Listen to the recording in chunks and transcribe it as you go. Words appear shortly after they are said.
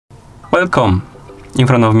Welcome! In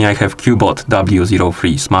front of me I have Cubot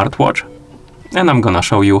W03 smartwatch, and I'm gonna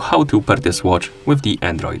show you how to pair this watch with the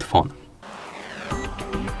Android phone.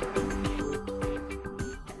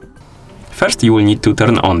 First you will need to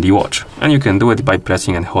turn on the watch, and you can do it by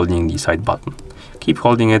pressing and holding the side button. Keep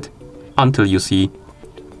holding it until you see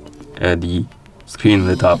the screen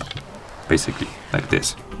lit up, basically like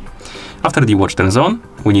this. After the watch turns on,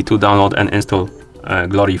 we need to download and install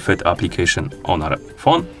Glory Fit application on our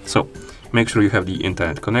phone. So make sure you have the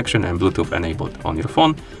internet connection and Bluetooth enabled on your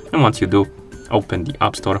phone. And once you do, open the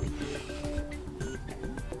App Store.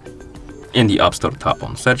 In the App Store, tap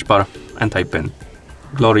on search bar and type in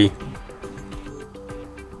Glory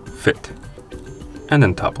Fit, and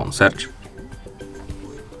then tap on search.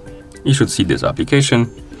 You should see this application,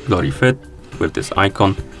 Glory Fit, with this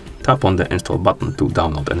icon. Tap on the install button to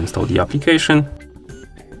download and install the application.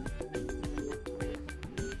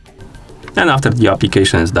 And after the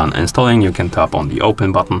application is done installing, you can tap on the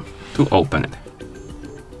open button to open it.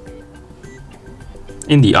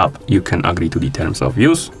 In the app, you can agree to the terms of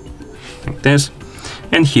use, like this.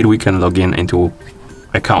 And here we can log in into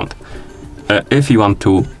account. If you want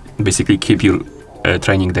to basically keep your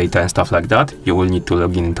training data and stuff like that, you will need to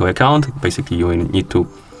log in into account. Basically, you will need to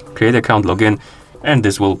create account, log in, and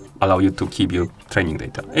this will allow you to keep your training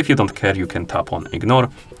data. If you don't care, you can tap on ignore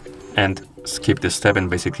and skip this step and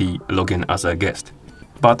basically log in as a guest.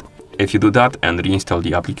 But if you do that and reinstall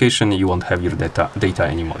the application, you won't have your data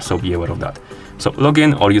anymore, so be aware of that. So log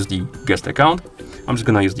in or use the guest account. I'm just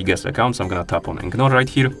gonna use the guest account, so I'm gonna tap on ignore right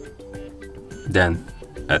here, then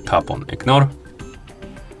tap on ignore,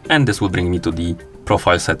 and this will bring me to the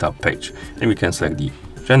profile setup page. And we can select the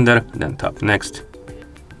gender, then tap next,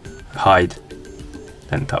 height,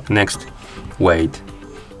 then tap next, weight,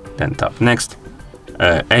 then tap next,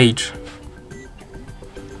 age,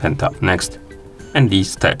 then tap next, and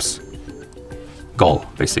these steps, goal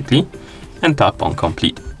basically, and tap on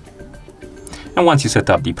complete. And once you set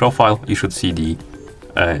up the profile, you should see the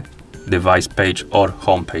device page or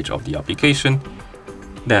home page of the application.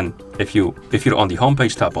 Then if you're on the home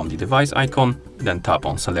page, tap on the device icon, then tap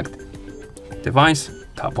on select device,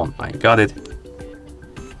 tap on I got it,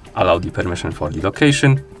 allow the permission for the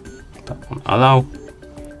location, tap on allow,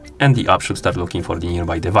 and the app should start looking for the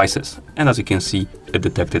nearby devices. And as you can see, it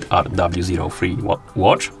detected our W03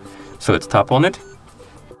 watch. So let's tap on it.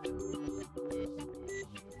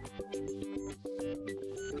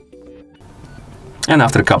 And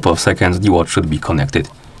after a couple of seconds, the watch should be connected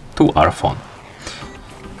to our phone.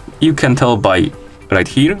 You can tell by right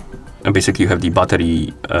here, basically you have the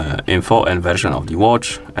battery info and version of the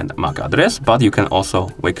watch and MAC address, but you can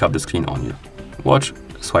also wake up the screen on your watch,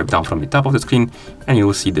 swipe down from the top of the screen, and you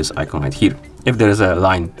will see this icon right here. If there is a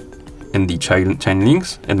line in the chain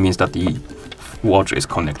links, it means that the watch is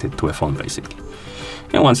connected to a phone basically.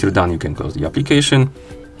 And once you're done, you can close the application.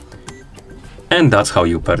 And that's how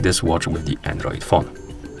you pair this watch with the Android phone.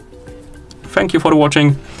 Thank you for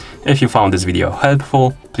watching. If you found this video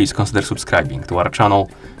helpful, please consider subscribing to our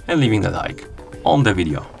channel and leaving a like on the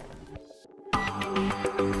video.